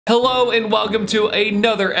Hello and welcome to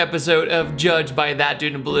another episode of Judged by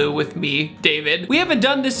ThatDudeinBlue with me, David. We haven't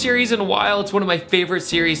done this series in a while. It's one of my favorite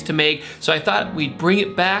series to make, so I thought we'd bring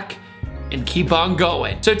it back and keep on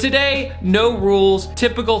going. So today, no rules,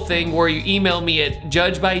 typical thing where you email me at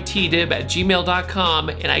judgedbytdib@gmail.com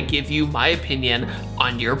and I give you my opinion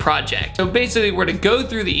on your project. So basically we're gonna go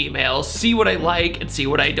through the emails, see what I like and see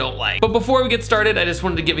what I don't like. But before we get started, I just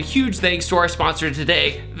wanted to give a huge thanks to our sponsor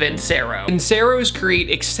today, Vincero. Vinceros create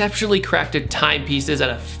exceptionally crafted timepieces at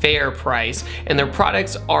a fair price, and their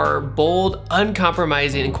products are bold,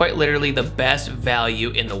 uncompromising, and quite literally the best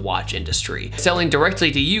value in the watch industry. Selling directly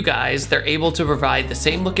to you guys, they're able to provide the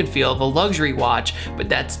same look and feel of a luxury watch, but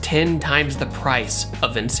that's 10 times the price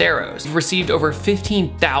of Vinceros. We've received over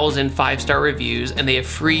 15,000 five-star reviews, and they have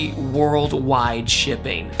free worldwide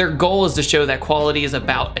shipping. Their goal is to show that quality is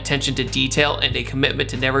about attention to detail and a commitment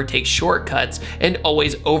to never take shortcuts and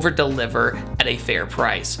always over-deliver at a fair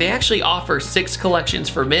price. They actually offer 6 collections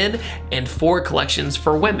for men and 4 collections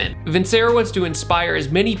for women. Vincero wants to inspire as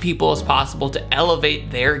many people as possible to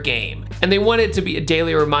elevate their game, and they want it to be a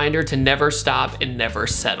daily reminder to never stop and never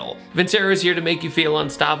settle. Vincero is here to make you feel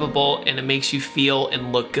unstoppable, and it makes you feel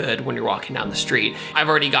and look good when you're walking down the street. I've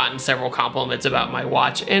already gotten several compliments about my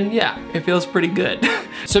watch, and yeah, it feels pretty good.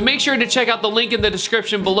 So make sure to check out the link in the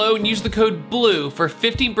description below and use the code BLUE for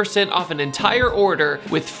 15% off an entire order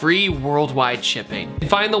with free worldwide shipping. And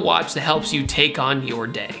find the watch that helps you take on your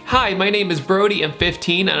day. Hi, my name is Brody, I'm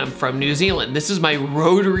 15 and I'm from New Zealand. This is my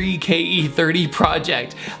rotary KE30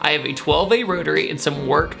 project. I have a 12A rotary and some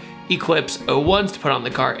work Eclipse 01s to put on the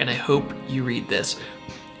car, and I hope you read this.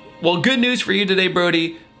 Well, good news for you today,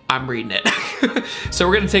 Brody. I'm reading it. So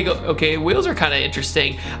we're gonna take, okay, wheels are kind of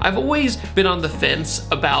interesting. I've always been on the fence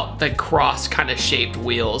about the cross kind of shaped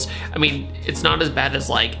wheels. I mean, it's not as bad as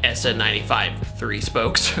like SN95 3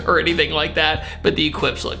 spokes or anything like that, but the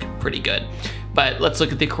Eclipse look pretty good. But let's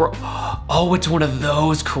look at the oh, it's one of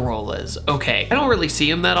those Corollas. Okay, I don't really see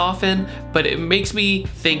them that often, but it makes me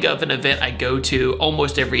think of an event I go to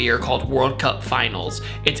almost every year called World Cup Finals.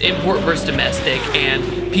 It's import versus domestic,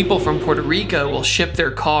 and people from Puerto Rico will ship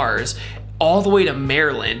their cars all the way to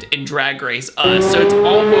Maryland and drag race us. So it's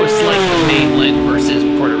almost like mainland versus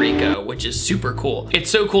Puerto Rico, which is super cool. It's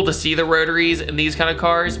so cool to see the rotaries in these kind of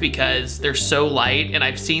cars because they're so light, and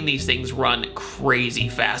I've seen these things run crazy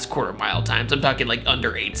fast quarter-mile times. I'm talking like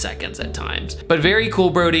under 8 seconds at times. But very cool,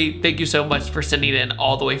 Brody. Thank you so much for sending in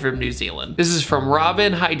all the way from New Zealand. This is from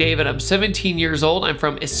Robin. Hi, David. I'm 17 years old. I'm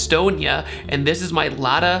from Estonia, and this is my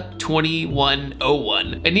Lada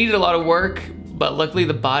 2101. I needed a lot of work, but luckily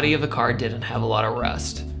the body of the car didn't have a lot of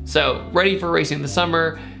rust. So ready for racing this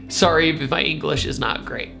summer. Sorry if my English is not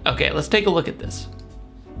great. Okay, let's take a look at this.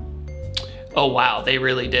 Oh wow, they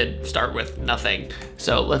really did start with nothing.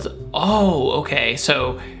 So let's, oh, okay.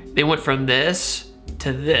 So they went from this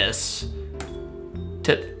to this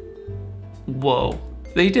to, whoa.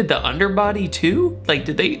 They did the underbody too? Like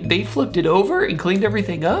did they flipped it over and cleaned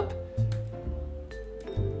everything up?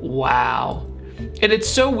 Wow. And it's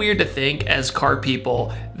so weird to think as car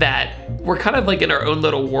people that we're kind of like in our own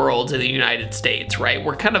little worlds in the United States, right?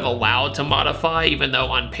 We're kind of allowed to modify, even though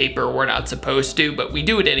on paper we're not supposed to, but we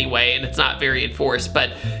do it anyway, and it's not very enforced. But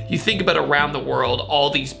you think about around the world, all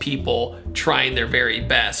these people trying their very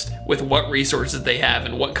best with what resources they have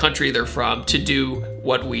and what country they're from to do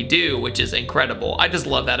what we do, which is incredible. I just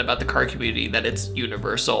love that about the car community, that it's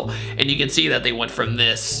universal. And you can see that they went from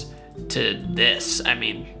this to this. I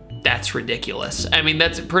mean, that's ridiculous. I mean,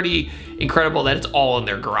 that's pretty incredible that it's all in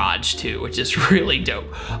their garage too, which is really dope.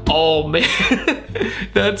 Oh man,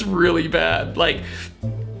 that's really bad. Like,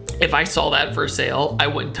 if I saw that for sale, I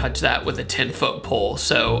wouldn't touch that with a 10-foot pole.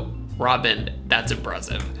 So Robin, that's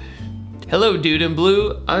impressive. Hello, dude in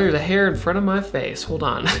blue. Oh, there's a hair in front of my face. Hold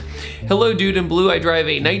on. Hello, dude in blue. I drive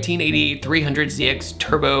a 1988 300ZX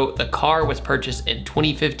Turbo. The car was purchased in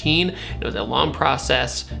 2015. It was a long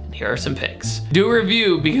process, and here are some pics. Do a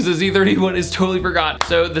review because the Z31 is totally forgotten.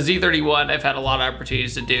 So the Z31, I've had a lot of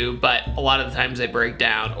opportunities to do, but a lot of the times they break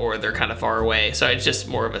down or they're kind of far away. So it's just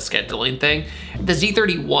more of a scheduling thing. The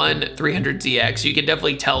Z31 300ZX, you can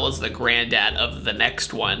definitely tell is the granddad of the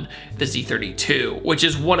next one, the Z32, which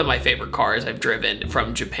is one of my favorite cars I've driven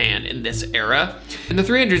from Japan in this era. And the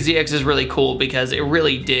 300ZX is really cool because it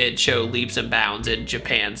really did show leaps and bounds in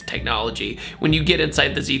Japan's technology. When you get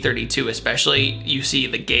inside the Z32 especially, you see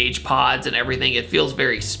the gauge pods and everything. It feels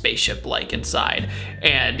very spaceship-like inside,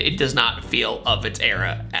 and it does not feel of its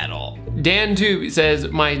era at all. Dan too says,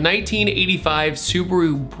 my 1985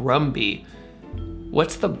 Subaru Brumby.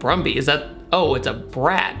 What's the Brumby? Is that Oh, it's a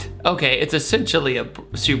Brat. Okay, it's essentially a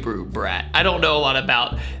Subaru Brat. I don't know a lot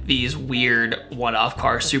about these weird one-off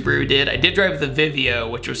cars Subaru did. I did drive the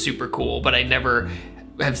Vivio, which was super cool, but I never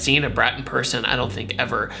have seen a Brat in person, I don't think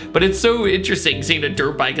ever. But it's so interesting seeing a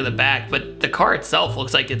dirt bike in the back, but the car itself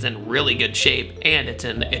looks like it's in really good shape and it's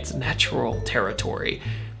in its natural territory.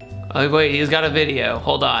 Oh wait, he's got a video,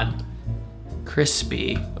 hold on.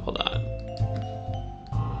 Crispy, hold on.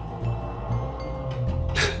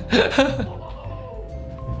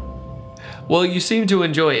 Well, you seem to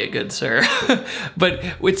enjoy it, good sir. But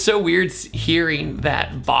it's so weird hearing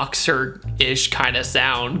that boxer-ish kind of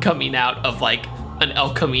sound coming out of like an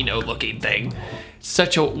El Camino looking thing.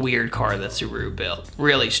 Such a weird car that Subaru built,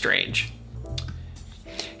 really strange.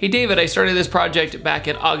 Hey David, I started this project back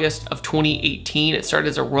in August of 2018. It started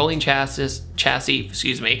as a rolling chassis,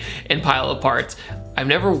 and pile of parts. I've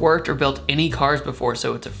never worked or built any cars before,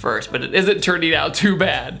 so it's a first, but it isn't turning out too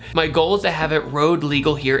bad. My goal is to have it road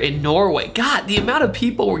legal here in Norway. God, the amount of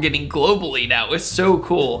people we're getting globally now is so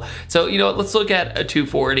cool. So, you know, let's look at a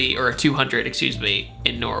 240 or a 200, excuse me,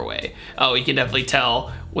 in Norway. Oh, you can definitely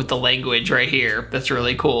tell with the language right here. That's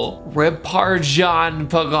really cool. Reparjan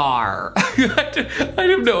Pagar. I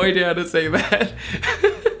have no idea how to say that.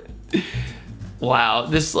 Wow,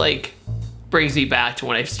 this like brings me back to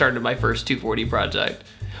when I started my first 240 project.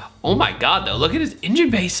 Oh my God though, look at his engine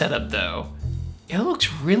bay setup though. It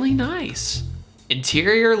looks really nice.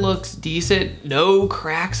 Interior looks decent, no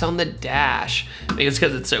cracks on the dash. I think it's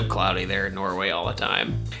because it's so cloudy there in Norway all the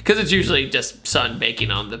time. Because it's usually just sun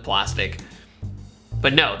baking on the plastic.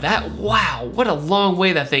 But no, wow, what a long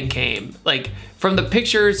way that thing came. Like from the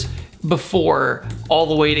pictures before all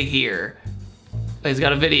the way to here. He's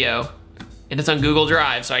got a video and it's on Google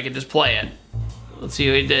Drive, so I can just play it. Let's see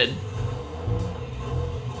what he did.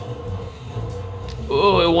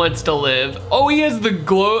 Oh, it wants to live. Oh, he has the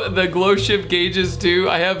glow shift gauges too.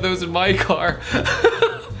 I have those in my car.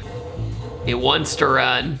 It wants to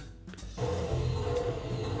run.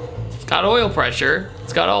 It's got oil pressure.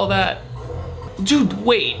 It's got all that. Dude,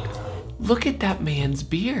 wait. Look at that man's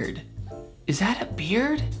beard. Is that a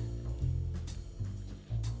beard?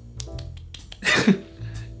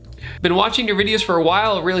 Been watching your videos for a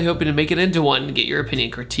while, really hoping to make it into one and get your opinion,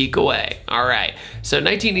 critique away. All right, so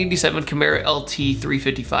 1987 Camaro LT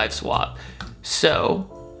 355 swap. So,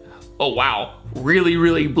 oh wow,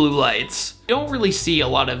 really blue lights. You don't really see a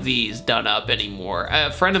lot of these done up anymore.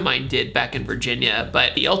 A friend of mine did back in Virginia,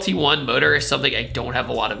 but the LT1 motor is something I don't have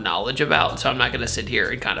a lot of knowledge about, so I'm not gonna sit here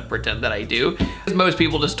and kind of pretend that I do. Most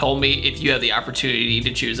people just told me if you have the opportunity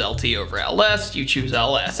to choose LT over LS, you choose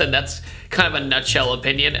LS, and that's kind of a nutshell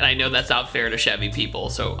opinion, and I know that's not fair to Chevy people,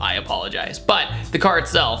 so I apologize. But the car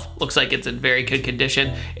itself looks like it's in very good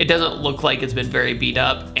condition. It doesn't look like it's been very beat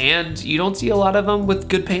up, and you don't see a lot of them with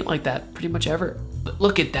good paint like that pretty much ever. But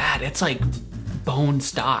look at that, it's like bone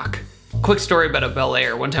stock. Quick story about a Bel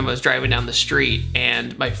Air. One time I was driving down the street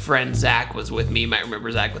and my friend Zach was with me. You might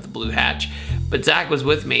remember Zach with the blue hatch. But Zach was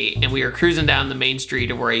with me and we were cruising down the main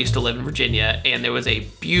street of where I used to live in Virginia, and there was a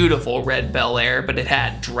beautiful red Bel Air, but it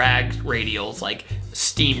had drag radials like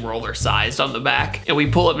steamroller sized on the back. And we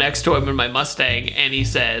pull up next to him in my Mustang and he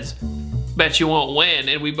says, "Bet you won't win."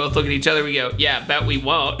 And we both look at each other, we go, "Yeah, bet we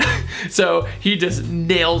won't." So he just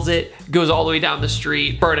nails it, goes all the way down the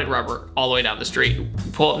street, burning rubber all the way down the street.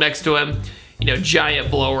 Pull up next to him, you know, giant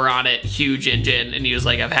blower on it, huge engine. And he was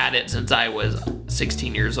like, "I've had it since I was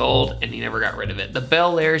 16 years old," and he never got rid of it. The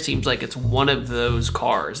Bel Air seems like it's one of those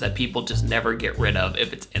cars that people just never get rid of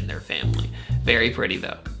if it's in their family. Very pretty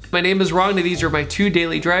though. My name is Rong, and these are my two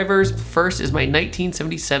daily drivers. First is my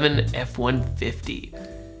 1977 F-150.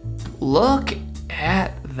 Look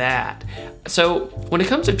at that. So when it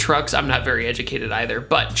comes to trucks, I'm not very educated either,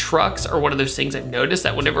 but trucks are one of those things I've noticed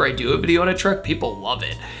that whenever I do a video on a truck, people love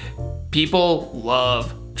it. People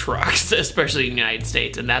love trucks, especially in the United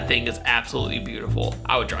States, and that thing is absolutely beautiful.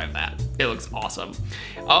 I would drive that. It looks awesome.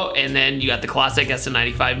 Oh, and then you got the classic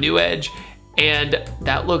SN95 New Edge, and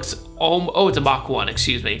that looks, oh, it's a Mach 1,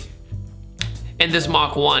 excuse me. And this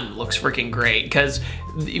Mach 1 looks freaking great, because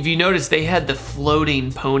if you notice, they had the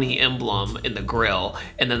floating pony emblem in the grill,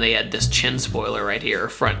 and then they had this chin spoiler right here,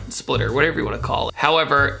 front splitter, whatever you want to call it.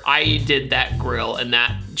 However, I did that grill and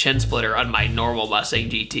that chin splitter on my normal Mustang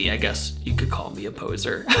GT. I guess you could call me a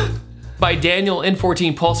poser. By Daniel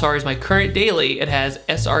N14 Pulsar is my current daily. It has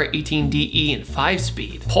SR18DE and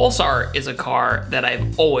 5-speed. Pulsar is a car that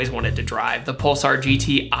I've always wanted to drive. The Pulsar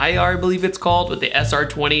GT IR, I believe it's called, with the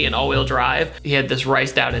SR20 and all-wheel drive. He had this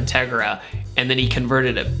riced out Integra, and then he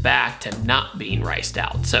converted it back to not being riced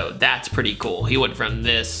out. So that's pretty cool. He went from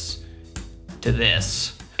this to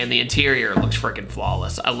this. And the interior looks freaking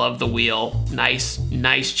flawless. I love the wheel. Nice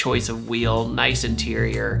choice of wheel, nice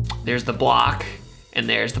interior. There's the block and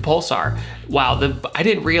there's the Pulsar. Wow, I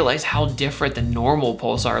didn't realize how different the normal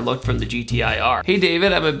Pulsar looked from the GTI-R. Hey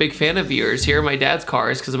David, I'm a big fan of yours. Here are my dad's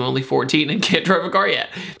cars because I'm only 14 and can't drive a car yet.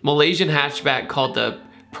 Malaysian hatchback called the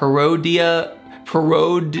Perodua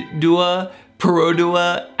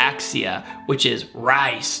Axia, which is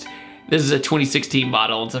riced. This is a 2016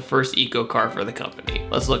 model. It's the first eco car for the company.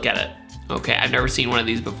 Let's look at it. Okay, I've never seen one of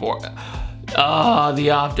these before. Oh,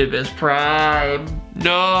 the Optimus Prime.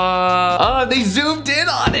 No. Oh, they zoomed in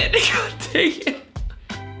on it. God dang it.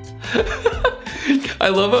 I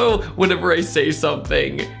love how whenever I say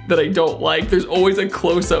something that I don't like, there's always a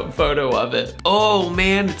close-up photo of it. Oh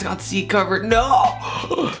man, it's got seat cover.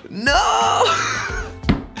 No. No.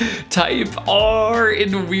 Type R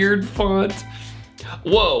in weird font.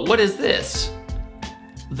 Whoa, what is this?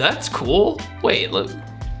 That's cool. Wait, look.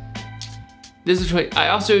 This is I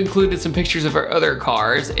also included some pictures of our other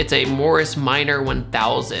cars. It's a Morris Minor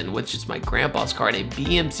 1000, which is my grandpa's car, and a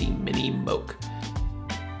BMC Mini Moke.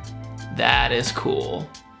 That is cool.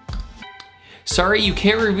 Sorry, you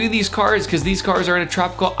can't review these cars because these cars are in a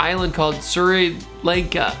tropical island called Sri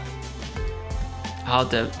Lanka.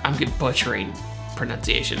 I'm butchering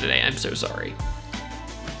pronunciation today, I'm so sorry.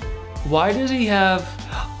 Why does he have,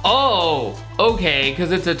 oh, okay,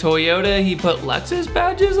 because it's a Toyota, he put Lexus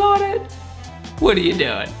badges on it? What are you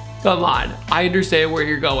doing? Come on, I understand where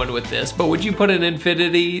you're going with this, but would you put an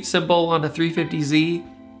infinity symbol on a 350Z?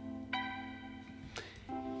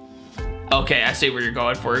 Okay, I see where you're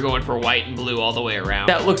going for. You're going for white and blue all the way around.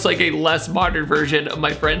 That looks like a less modern version of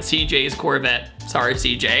my friend CJ's Corvette. Sorry,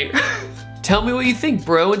 CJ. Tell me what you think,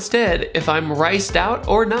 bro, instead, if I'm riced out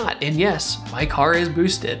or not. And yes, my car is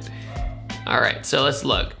boosted. All right, so let's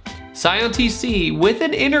look. Scion TC with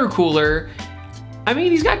an intercooler. I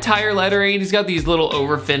mean, he's got tire lettering. He's got these little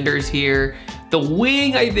over fenders here. The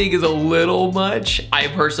wing, I think, is a little much. I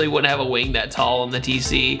personally wouldn't have a wing that tall on the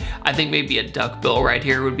TC. I think maybe a duckbill right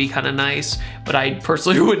here would be kind of nice, but I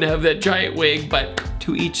personally wouldn't have that giant wing, but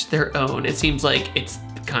to each their own. It seems like it's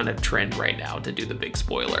the kind of trend right now to do the big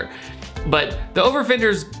spoiler. But the over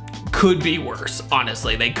fenders could be worse,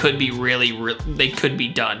 honestly. They could be they could be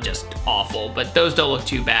done just awful, but those don't look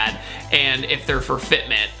too bad. And if they're for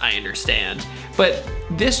fitment, I understand. But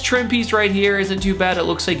this trim piece right here isn't too bad. It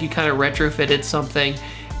looks like you kind of retrofitted something,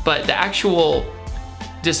 but the actual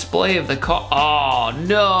display of the car, oh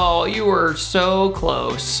no, you were so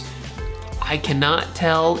close. I cannot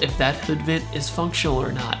tell if that hood vent is functional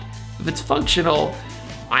or not. If it's functional,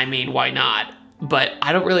 I mean, why not? But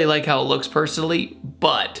I don't really like how it looks personally,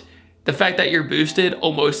 but the fact that you're boosted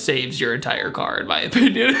almost saves your entire car, in my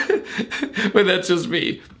opinion. But that's just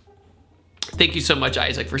me. Thank you so much,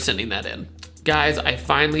 Isaac, for sending that in. Guys, I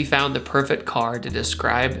finally found the perfect car to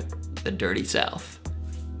describe the Dirty South.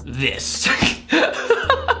 This.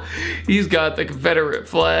 He's got the Confederate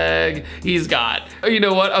flag. He's got, you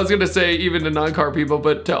know what? I was gonna say even to non-car people,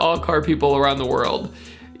 but to all car people around the world.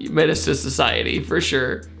 Menace to society, for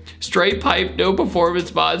sure. Straight pipe, no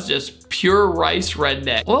performance mods, just pure rice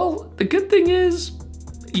redneck. Well, the good thing is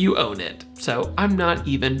you own it, so I'm not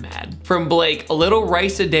even mad. From Blake, a little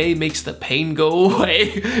rice a day makes the pain go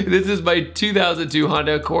away. This is my 2002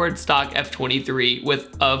 Honda Accord stock F23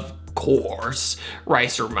 with, of course,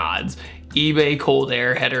 ricer mods. eBay cold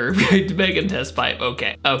air header, Megan test pipe,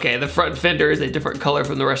 okay. Okay, the front fender is a different color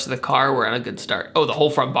from the rest of the car. We're on a good start. Oh, the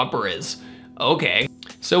whole front bumper is, okay.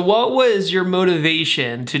 So what was your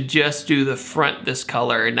motivation to just do the front this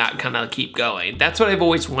color and not kind of keep going? That's what I've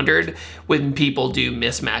always wondered when people do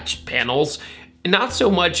mismatched panels. Not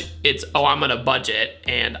so much it's, oh, I'm on a budget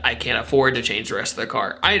and I can't afford to change the rest of the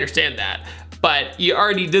car. I understand that, but you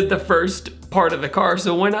already did the first part of the car,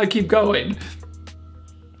 so why not keep going?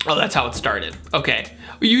 Oh, that's how it started. Okay.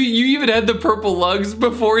 You even had the purple lugs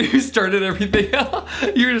before you started everything else.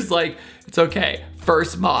 You're just like, it's okay.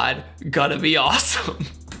 First mod, gonna be awesome.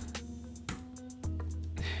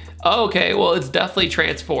 Okay, well, it's definitely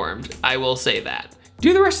transformed. I will say that.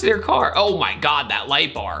 Do the rest of their car. Oh my God, that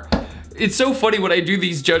light bar. It's so funny when I do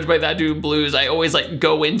these Judged by That Dude Blues, I always like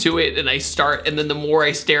go into it and I start, and then the more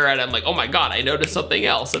I stare at it, I'm like, oh my God, I noticed something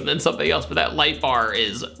else and then something else, but that light bar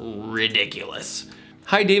is ridiculous.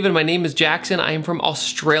 Hi David, my name is Jackson. I am from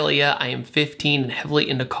Australia. I am 15 and heavily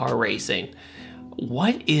into car racing.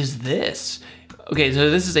 What is this? Okay, so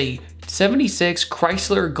this is a 76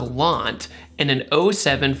 Chrysler Galant and an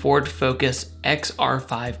 07 Ford Focus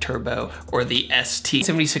XR5 Turbo, or the ST.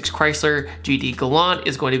 76 Chrysler GT Galant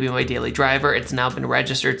is going to be my daily driver. It's now been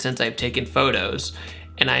registered since I've taken photos.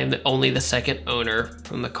 and I am only the second owner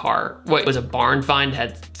from the car. What was a barn find,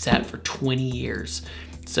 had sat for 20 years.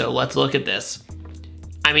 So let's look at this.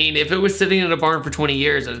 I mean, if it was sitting in a barn for 20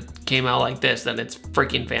 years and it came out like this, then it's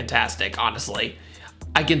freaking fantastic, honestly.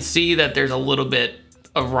 I can see that there's a little bit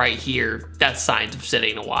of right here, that's signs of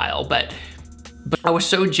sitting a while, but I was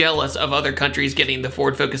so jealous of other countries getting the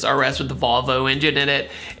Ford Focus RS with the Volvo engine in it,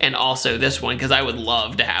 and also this one, because I would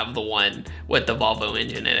love to have the one with the Volvo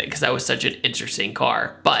engine in it, because that was such an interesting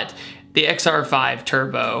car. But the XR5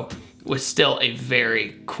 Turbo was still a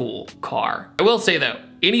very cool car. I will say though,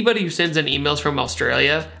 anybody who sends in emails from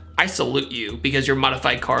Australia, I salute you, because your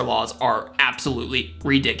modified car laws are absolutely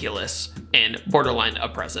ridiculous and borderline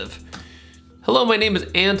oppressive. Hello, my name is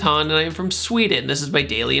Anton and I am from Sweden. This is my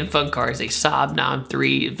daily and fun car. It's a Saab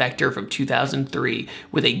 9-3 Vector from 2003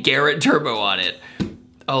 with a Garrett turbo on it.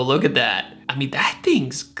 Oh, look at that. I mean, that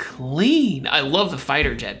thing's clean. I love the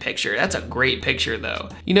fighter jet picture. That's a great picture though.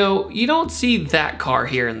 You know, you don't see that car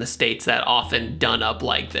here in the States that often done up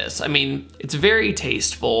like this. I mean, it's very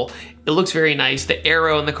tasteful. It looks very nice. The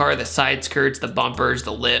aero in the car, the side skirts, the bumpers,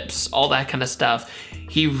 the lips, all that kind of stuff.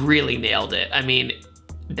 He really nailed it. I mean,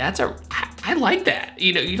 I like that.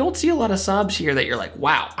 You know, you don't see a lot of Saabs here that you're like,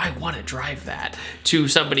 wow, I want to drive that, to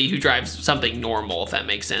somebody who drives something normal, if that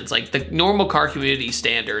makes sense. Like the normal car community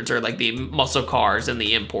standards are like the muscle cars and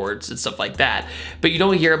the imports and stuff like that. But you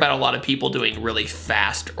don't hear about a lot of people doing really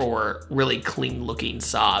fast or really clean looking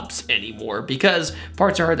Saabs anymore, because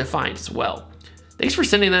parts are hard to find as well. Thanks for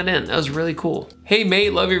sending that in. That was really cool. Hey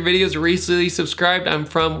mate, love your videos, recently subscribed. I'm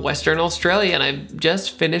from Western Australia and I've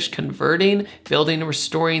just finished converting, building, and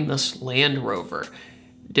restoring this Land Rover.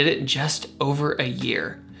 Did it in just over a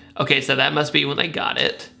year. Okay, so that must be when I got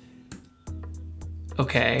it.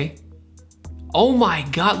 Okay. Oh my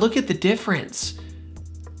God, look at the difference.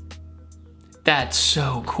 That's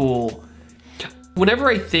so cool. Whenever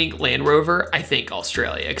I think Land Rover, I think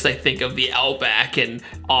Australia, because I think of the outback and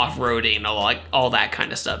off-roading and all that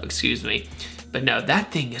kind of stuff, excuse me. But no,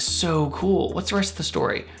 that thing is so cool. What's the rest of the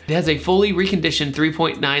story? It has a fully reconditioned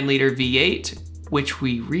 3.9 liter V8, which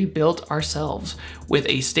we rebuilt ourselves with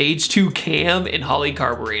a stage 2 cam and Holley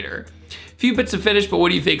carburetor. Few bits of finish, but what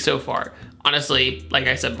do you think so far? Honestly, like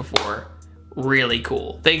I said before, really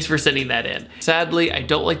cool. Thanks for sending that in. Sadly, I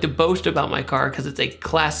don't like to boast about my car because it's a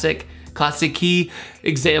classic key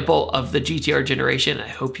example of the GTR generation. I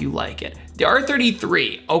hope you like it. The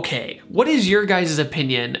R33, okay, what is your guys'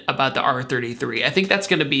 opinion about the R33? I think that's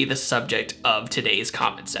gonna be the subject of today's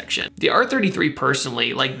comment section. The R33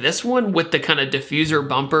 personally, like this one with the kind of diffuser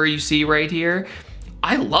bumper you see right here,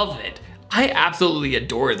 I love it. I absolutely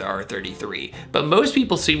adore the R33, but most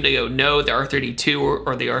people seem to go, no, the R32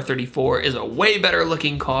 or the R34 is a way better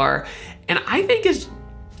looking car, and I think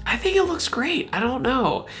it looks great. I don't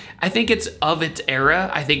know. I think it's of its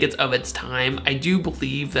era. I think it's of its time. I do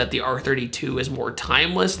believe that the R32 is more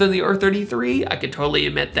timeless than the R33. I could totally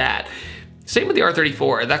admit that. Same with the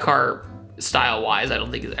R34. That car, style-wise, I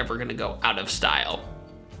don't think is ever gonna go out of style.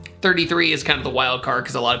 33 is kind of the wild card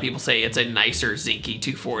because a lot of people say it's a nicer Zinky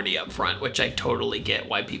 240 up front, which I totally get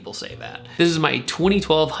why people say that. This is my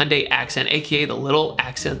 2012 Hyundai Accent, AKA the little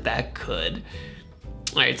accent that could.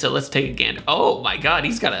 All right, so let's take a gander. Oh my God,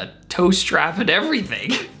 he's got a toe strap and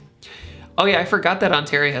everything. Oh yeah, I forgot that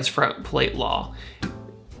Ontario has front plate law.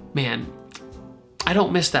 Man, I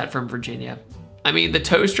don't miss that from Virginia. I mean, the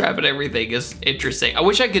toe strap and everything is interesting. I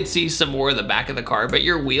wish I could see some more of the back of the car, but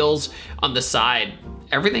your wheels on the side,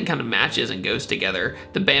 everything kind of matches and goes together.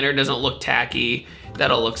 The banner doesn't look tacky.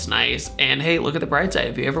 That all looks nice. And hey, look at the bright side.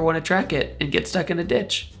 If you ever want to track it and get stuck in a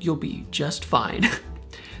ditch, you'll be just fine.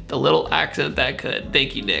 The little accent that could.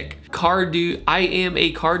 Thank you, Nick. Car dude, I am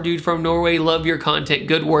a car dude from Norway. Love your content.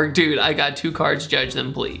 Good work, dude. I got 2 cards. Judge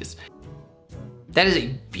them, please. That is a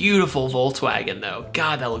beautiful Volkswagen though.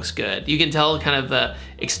 God, that looks good. You can tell kind of the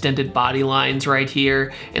extended body lines right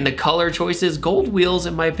here, and the color choices. Gold wheels,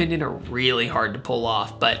 in my opinion, are really hard to pull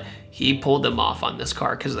off, but he pulled them off on this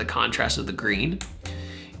car because of the contrast of the green.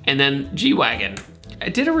 And then G-Wagon. I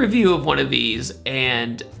did a review of one of these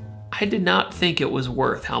and I did not think it was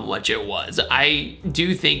worth how much it was. I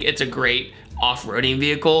do think it's a great off-roading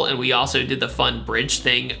vehicle, and we also did the fun bridge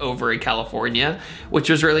thing over in California, which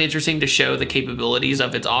was really interesting to show the capabilities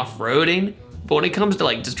of its off-roading. But when it comes to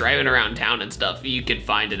like just driving around town and stuff, you can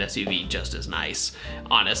find an SUV just as nice.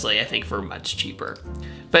 Honestly, I think for much cheaper.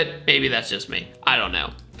 But maybe that's just me. I don't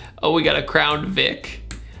know. Oh, we got a Crown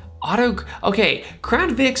Vic. Okay,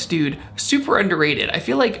 Crown Vics, dude, super underrated. I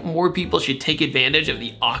feel like more people should take advantage of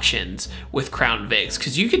the auctions with Crown Vics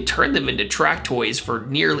because you could turn them into track toys for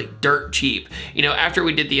nearly dirt cheap. You know, after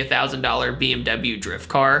we did the $1,000 BMW drift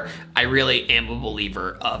car, I really am a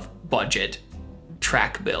believer of budget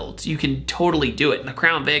track builds. You can totally do it. And the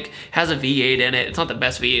Crown Vic has a V8 in it. It's not the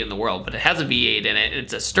best V8 in the world, but it has a V8 in it, and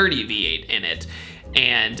it's a sturdy V8 in it.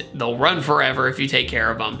 And they'll run forever if you take care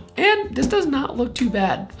of them. And this does not look too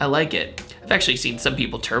bad. I like it. I've actually seen some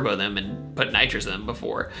people turbo them and put nitrous in them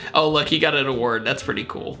before. Oh, look, he got an award. That's pretty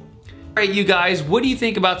cool. All right, you guys, what do you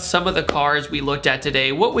think about some of the cars we looked at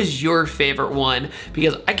today? What was your favorite one?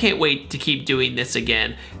 Because I can't wait to keep doing this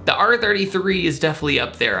again. The R33 is definitely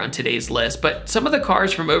up there on today's list, but some of the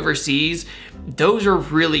cars from overseas, those are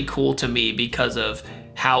really cool to me because of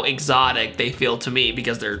how exotic they feel to me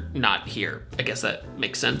because they're not here. I guess that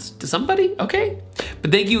makes sense to somebody, okay?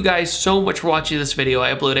 But thank you guys so much for watching this video.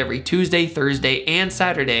 I upload every Tuesday, Thursday, and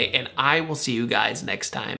Saturday, and I will see you guys next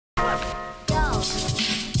time.